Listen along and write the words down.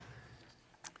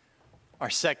Our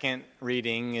second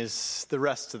reading is the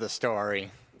rest of the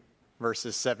story,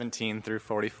 verses 17 through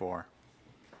 44.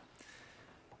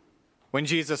 When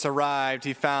Jesus arrived,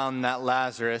 he found that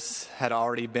Lazarus had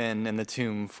already been in the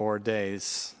tomb 4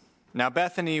 days. Now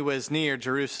Bethany was near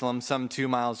Jerusalem, some 2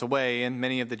 miles away, and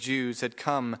many of the Jews had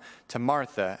come to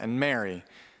Martha and Mary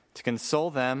to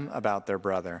console them about their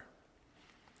brother.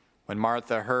 When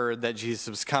Martha heard that Jesus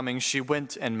was coming, she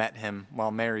went and met him,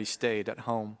 while Mary stayed at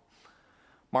home.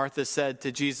 Martha said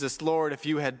to Jesus, "Lord, if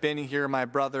you had been here, my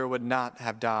brother would not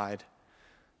have died.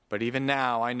 But even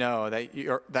now I know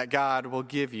that God will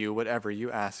give you whatever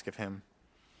you ask of him."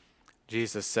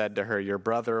 Jesus said to her, "Your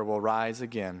brother will rise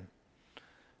again."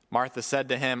 Martha said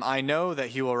to him, "I know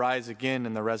that he will rise again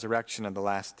in the resurrection of the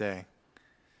last day."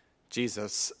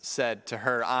 Jesus said to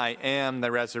her, "I am the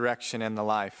resurrection and the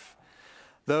life.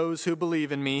 Those who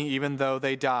believe in me, even though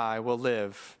they die, will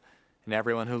live. And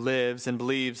everyone who lives and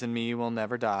believes in me will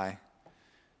never die.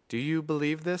 Do you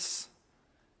believe this?"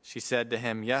 She said to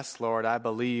him, "Yes, Lord, I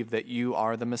believe that you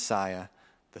are the Messiah,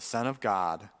 the Son of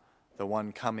God, the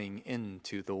one coming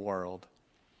into the world."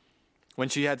 When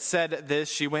she had said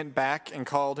this, she went back and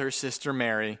called her sister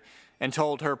Mary and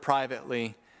told her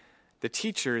privately, "The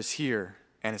teacher is here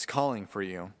and is calling for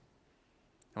you."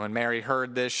 And when Mary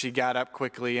heard this, she got up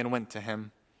quickly and went to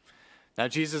him. Now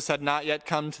Jesus had not yet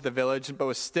come to the village, but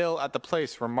was still at the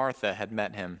place where Martha had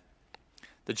met him.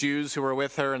 The Jews who were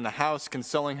with her in the house,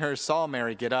 consoling her, saw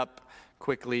Mary get up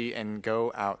quickly and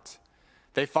go out.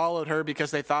 They followed her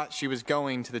because they thought she was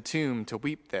going to the tomb to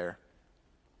weep there.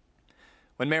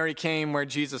 When Mary came where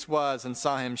Jesus was and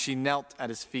saw him, she knelt at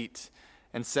his feet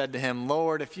and said to him,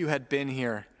 "Lord, if you had been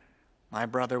here, my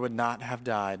brother would not have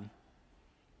died."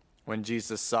 When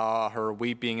Jesus saw her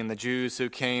weeping and the Jews who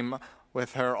came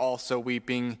with her also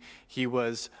weeping, he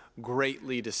was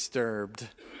greatly disturbed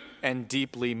and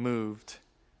deeply moved.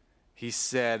 He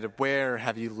said, "Where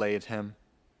have you laid him?"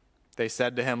 They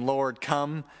said to him, "Lord,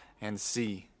 come and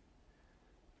see."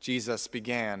 Jesus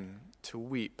began to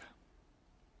weep.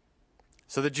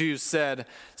 So the Jews said,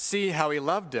 "See how he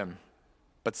loved him."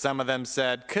 But some of them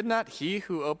said, "Could not he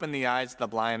who opened the eyes of the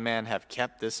blind man have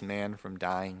kept this man from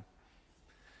dying?"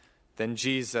 Then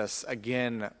Jesus,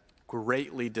 again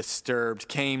greatly disturbed,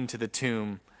 came to the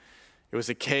tomb. It was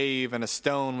a cave, and a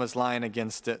stone was lying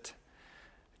against it.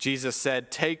 Jesus said,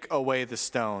 "Take away the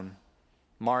stone."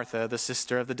 Martha, the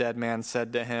sister of the dead man,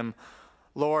 said to him,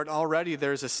 "Lord, already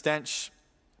there is a stench,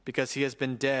 because he has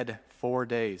been dead 4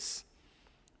 days."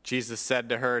 Jesus said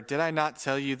to her, "Did I not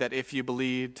tell you that if you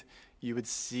believed, you would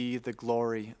see the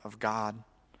glory of God?"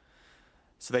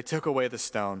 So they took away the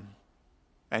stone.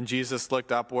 And Jesus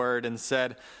looked upward and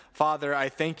said, "Father, I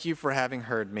thank you for having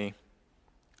heard me.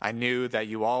 I knew that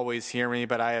you always hear me,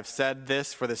 but I have said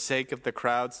this for the sake of the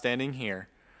crowd standing here,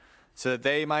 so that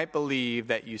they might believe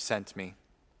that you sent me."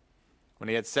 When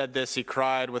he had said this, he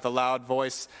cried with a loud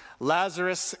voice,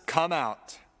 "Lazarus, come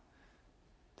out."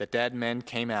 The dead man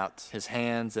came out, his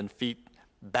hands and feet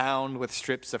bound with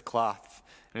strips of cloth,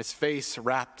 and his face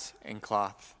wrapped in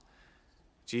cloth.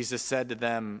 Jesus said to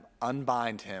them,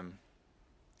 "Unbind him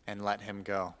and let him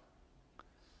go."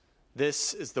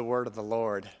 This is the word of the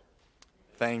Lord.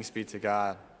 Thanks be to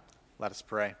God. Let us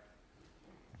pray.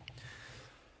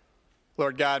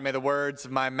 Lord God, may the words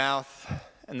of my mouth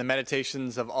and the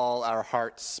meditations of all our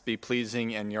hearts be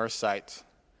pleasing in your sight,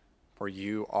 for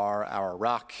you are our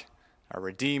rock, our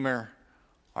redeemer,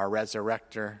 our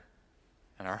resurrector,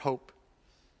 and our hope.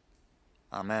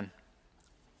 Amen.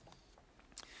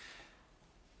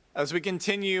 As we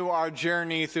continue our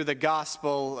journey through the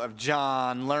Gospel of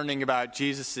John, learning about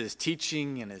Jesus'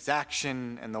 teaching and his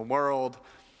action in the world,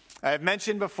 I have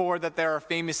mentioned before that there are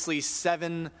famously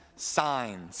 7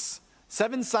 signs.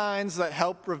 7 signs that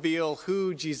help reveal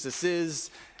who Jesus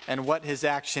is and what his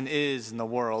action is in the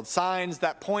world. Signs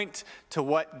that point to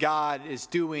what God is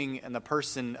doing in the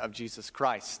person of Jesus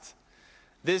Christ.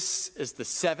 This is the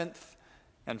 7th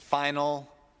and final,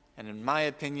 and in my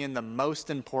opinion, the most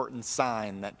important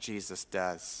sign that Jesus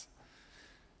does.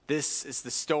 This is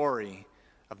the story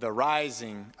of the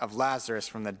rising of Lazarus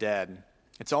from the dead.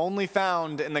 It's only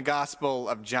found in the Gospel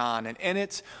of John, and in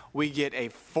it we get a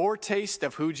foretaste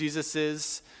of who Jesus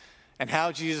is and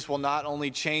how Jesus will not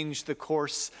only change the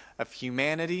course of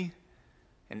humanity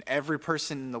and every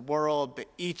person in the world, but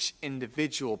each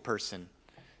individual person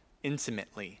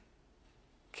intimately,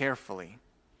 carefully.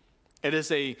 It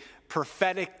is a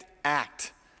prophetic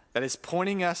act that is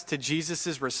pointing us to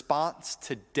Jesus' response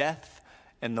to death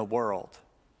in the world.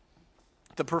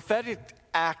 The prophetic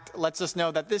act lets us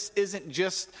know that this isn't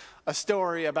just a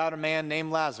story about a man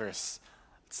named Lazarus.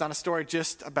 It's not a story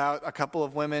just about a couple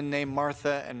of women named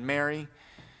Martha and Mary.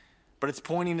 but it's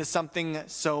pointing to something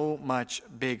so much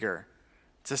bigger.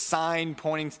 It's a sign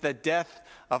pointing to the death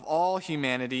of all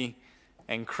humanity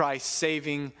and Christ's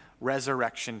saving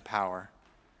resurrection power.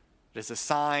 It is a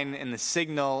sign and the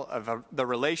signal of the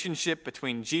relationship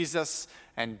between Jesus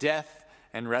and death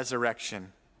and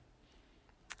resurrection.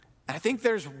 And I think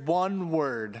there's one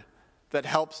word that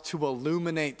helps to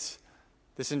illuminate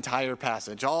this entire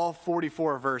passage, all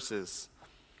 44 verses.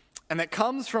 And that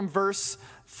comes from verse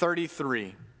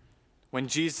 33, when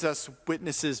Jesus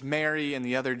witnesses Mary and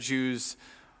the other Jews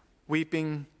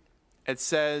weeping. It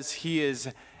says he is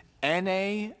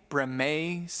ene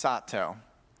breme sato.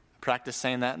 Practice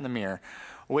saying that in the mirror.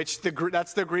 That's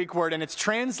the Greek word, and it's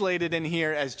translated in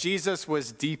here as Jesus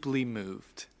was deeply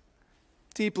moved.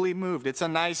 Deeply moved. It's a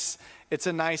nice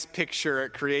picture.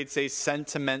 It creates a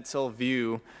sentimental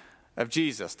view of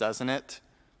Jesus, doesn't it?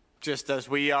 Just as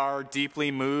we are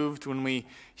deeply moved when we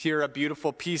hear a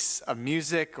beautiful piece of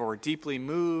music, or deeply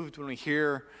moved when we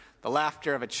hear the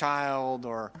laughter of a child,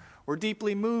 or we're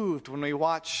deeply moved when we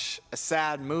watch a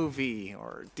sad movie,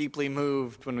 or deeply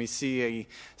moved when we see a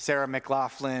Sarah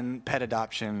McLachlan pet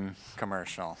adoption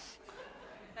commercial.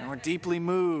 And we're deeply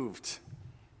moved.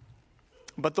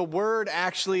 But the word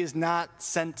actually is not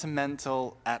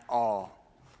sentimental at all.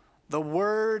 The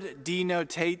word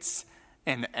denotates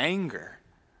an anger.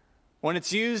 When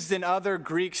it's used in other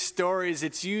Greek stories,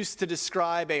 it's used to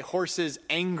describe a horse's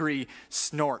angry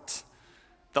snort.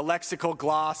 The lexical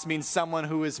gloss means someone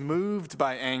who is moved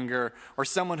by anger, or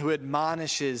someone who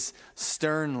admonishes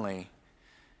sternly.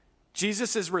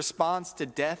 Jesus' response to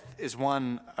death is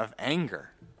one of anger.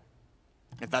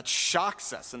 That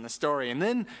shocks us in the story. And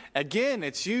then again,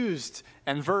 it's used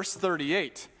in verse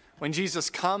 38, when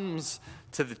Jesus comes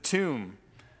to the tomb.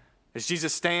 As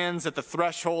Jesus stands at the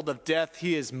threshold of death,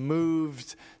 he is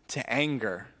moved to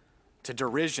anger, to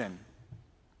derision.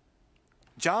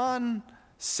 John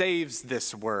saves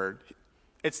this word.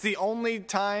 It's the only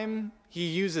time he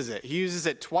uses it. He uses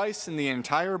it twice in the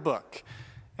entire book,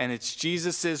 and it's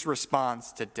Jesus'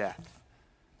 response to death.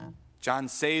 John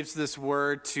saves this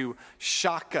word to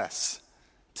shock us,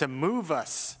 to move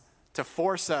us, to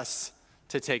force us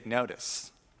to take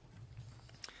notice.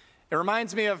 It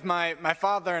reminds me of my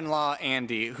father-in-law,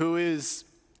 Andy, who is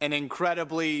an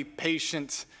incredibly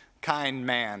patient, kind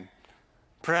man.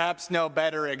 Perhaps no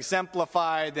better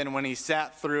exemplified than when he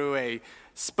sat through a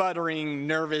sputtering,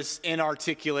 nervous,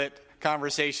 inarticulate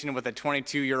conversation with a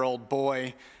 22-year-old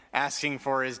boy asking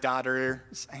for his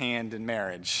daughter's hand in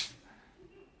marriage.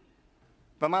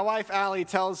 But my wife, Allie,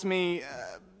 tells me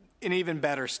an even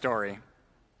better story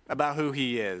about who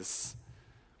he is.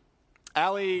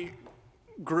 Allie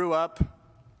grew up,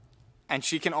 and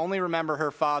she can only remember her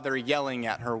father yelling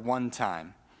at her one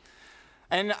time.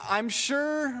 And I'm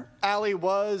sure Allie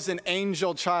was an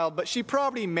angel child, but she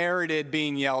probably merited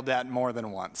being yelled at more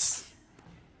than once.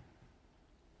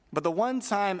 But the one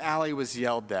time Allie was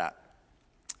yelled at,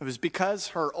 it was because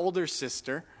her older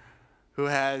sister, who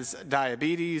has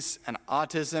diabetes and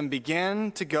autism,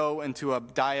 began to go into a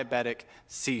diabetic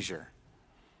seizure.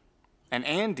 And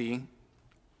Andy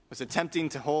was attempting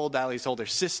to hold Allie's older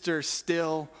sister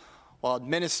still while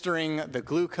administering the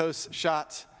glucose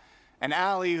shot. And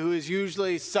Allie, who is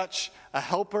usually such a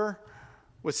helper,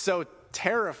 was so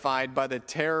terrified by the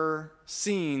terror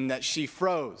scene that she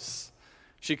froze.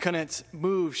 She couldn't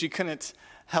move. She couldn't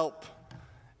help.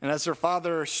 And as her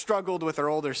father struggled with her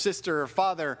older sister, her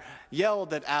father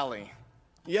yelled at Allie,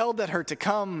 yelled at her to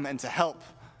come and to help,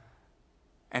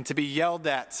 and to be yelled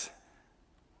at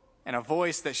in a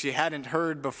voice that she hadn't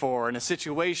heard before, in a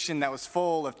situation that was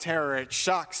full of terror. It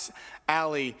shocks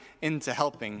Allie into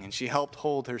helping, and she helped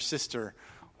hold her sister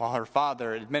while her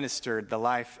father administered the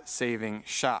life-saving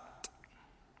shot.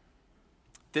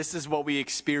 This is what we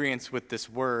experience with this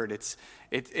word.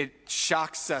 It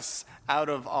shocks us out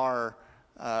of our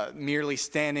merely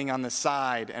standing on the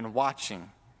side and watching.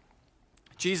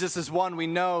 Jesus is one we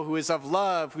know who is of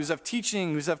love, who's of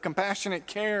teaching, who's of compassionate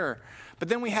care. But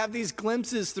then we have these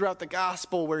glimpses throughout the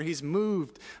gospel where he's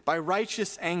moved by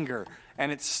righteous anger,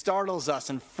 and it startles us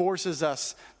and forces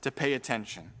us to pay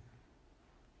attention.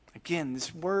 Again,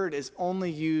 this word is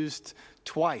only used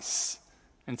twice,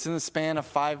 and it's in the span of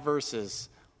 5 verses,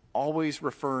 always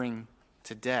referring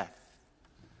to death.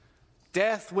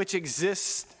 Death, which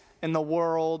exists in the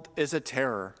world, is a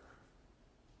terror.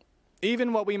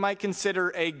 Even what we might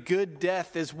consider a good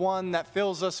death is one that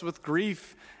fills us with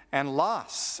grief and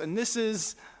loss. And this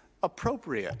is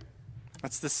appropriate.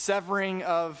 It's the severing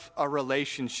of a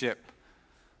relationship,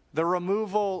 The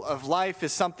removal of life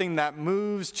is something that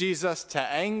moves Jesus to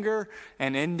anger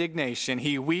and indignation.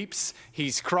 He weeps, he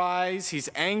cries, he's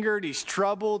angered, he's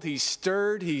troubled, he's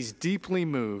stirred, he's deeply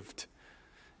moved.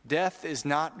 Death is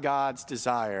not God's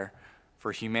desire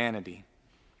for humanity.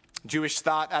 Jewish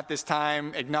thought at this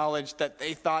time acknowledged that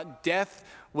they thought death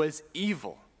was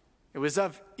evil. It was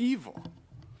of evil.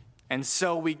 And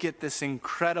so we get this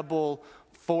incredible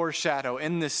foreshadow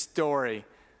in this story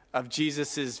of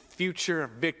Jesus' future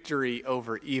victory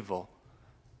over evil,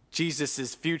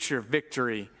 Jesus' future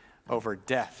victory over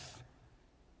death.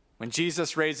 When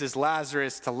Jesus raises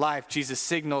Lazarus to life, Jesus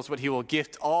signals what he will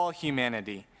gift all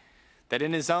humanity, that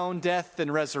in his own death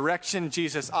and resurrection,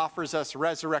 Jesus offers us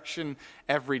resurrection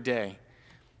every day,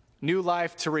 new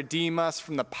life to redeem us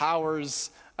from the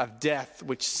powers of death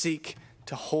which seek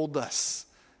to hold us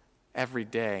every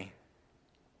day.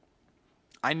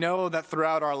 I know that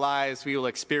throughout our lives we will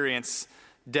experience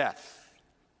death.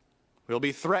 We'll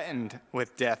be threatened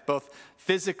with death, both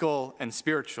physical and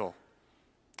spiritual.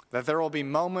 That there will be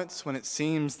moments when it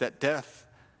seems that death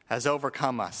has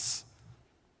overcome us,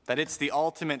 that it's the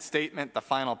ultimate statement, the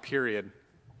final period.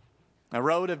 A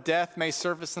road of death may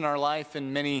surface in our life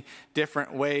in many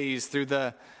different ways, through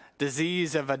the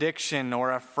disease of addiction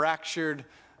or a fractured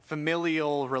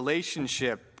familial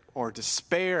relationship or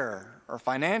despair or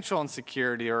financial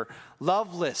insecurity or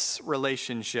loveless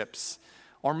relationships,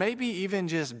 or maybe even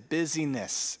just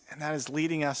busyness, and that is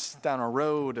leading us down a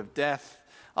road of death,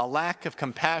 a lack of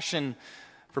compassion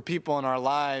for people in our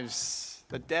lives,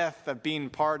 the death of being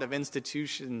part of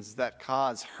institutions that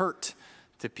cause hurt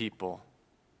to people.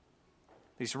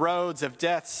 These roads of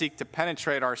death seek to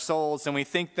penetrate our souls, and we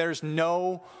think there's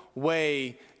no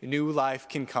way new life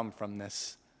can come from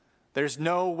this. There's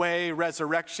no way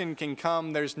resurrection can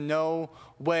come. There's no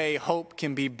way hope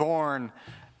can be born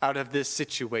out of this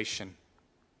situation.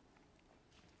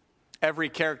 Every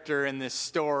character in this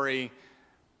story,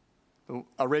 the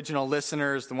original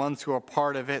listeners, the ones who are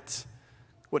part of it,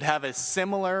 would have a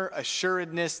similar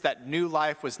assuredness that new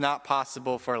life was not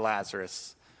possible for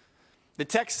Lazarus. The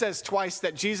text says twice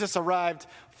that Jesus arrived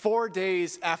 4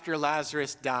 days after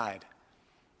Lazarus died.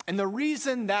 And the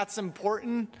reason that's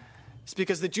important is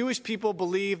because the Jewish people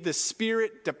believed the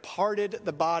spirit departed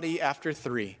the body after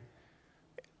 3.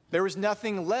 There was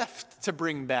nothing left to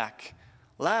bring back.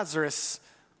 Lazarus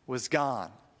was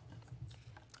gone.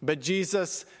 But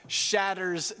Jesus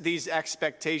shatters these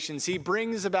expectations. He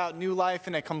brings about new life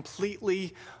in a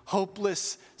completely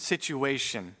hopeless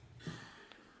situation.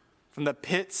 From the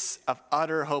pits of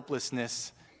utter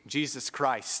hopelessness, Jesus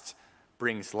Christ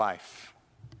brings life.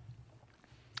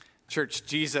 Church,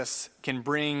 Jesus can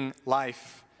bring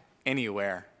life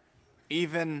anywhere,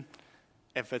 even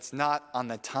if it's not on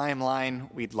the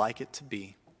timeline we'd like it to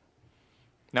be.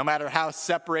 No matter how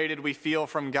separated we feel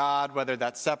from God, whether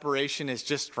that separation is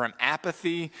just from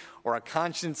apathy or a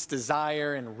conscious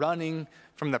desire and running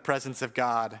from the presence of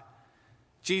God,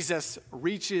 Jesus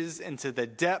reaches into the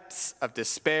depths of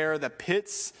despair, the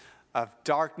pits of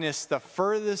darkness, the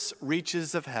furthest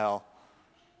reaches of hell,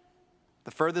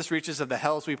 the furthest reaches of the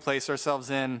hells we place ourselves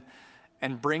in,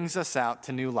 and brings us out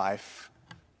to new life,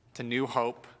 to new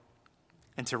hope,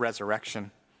 and to resurrection.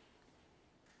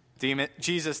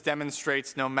 Jesus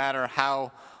demonstrates, no matter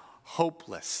how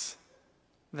hopeless,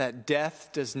 that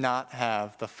death does not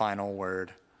have the final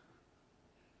word.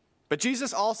 But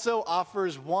Jesus also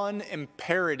offers one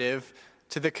imperative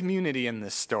to the community in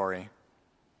this story.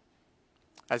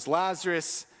 As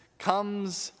Lazarus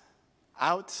comes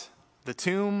out the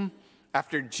tomb,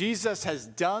 after Jesus has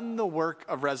done the work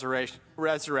of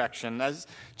resurrection, as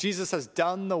Jesus has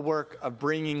done the work of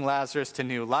bringing Lazarus to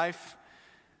new life,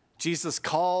 Jesus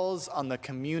calls on the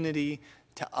community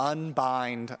to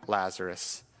unbind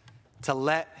Lazarus, to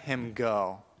let him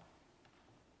go.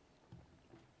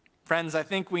 Friends, I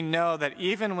think we know that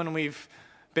even when we've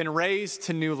been raised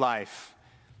to new life,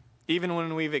 even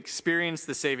when we've experienced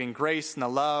the saving grace and the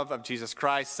love of Jesus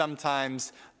Christ,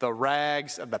 sometimes the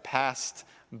rags of the past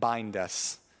bind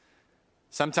us.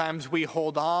 Sometimes we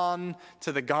hold on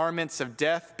to the garments of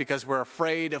death because we're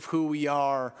afraid of who we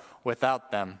are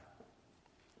without them.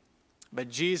 But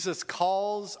Jesus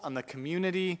calls on the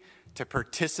community to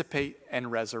participate in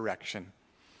resurrection,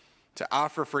 to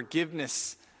offer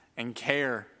forgiveness and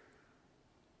care,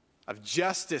 of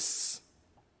justice,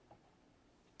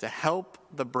 to help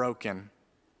the broken.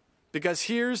 Because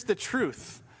here's the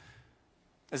truth,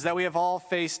 is that we have all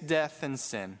faced death and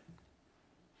sin.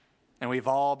 And we've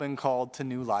all been called to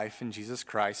new life in Jesus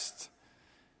Christ.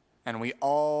 And we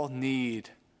all need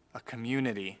a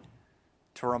community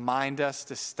to remind us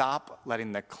to stop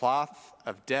letting the cloth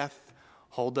of death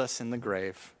hold us in the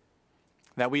grave.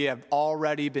 that we have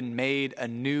already been made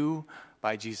anew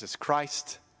by Jesus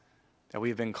Christ, that we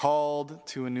have been called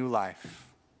to a new life.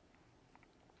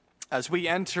 As we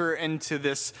enter into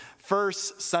this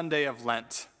first Sunday of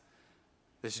Lent,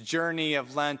 this journey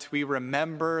of Lent, we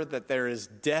remember that there is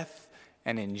death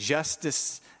and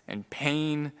injustice and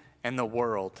pain in the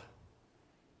world.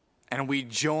 And we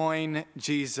join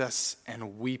Jesus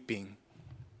in weeping.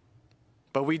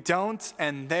 But we don't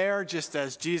end there, just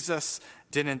as Jesus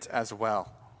didn't as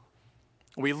well.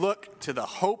 We look to the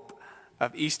hope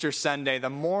of Easter Sunday, the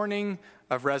morning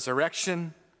of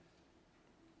resurrection,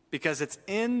 because it's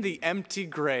in the empty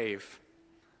grave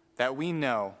that we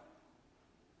know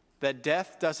that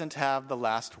death doesn't have the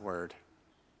last word,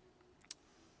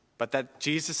 but that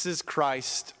Jesus'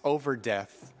 Christ over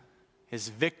death, his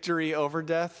victory over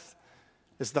death,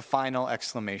 is the final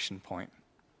exclamation point.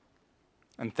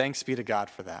 And thanks be to God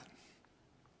for that.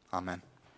 Amen.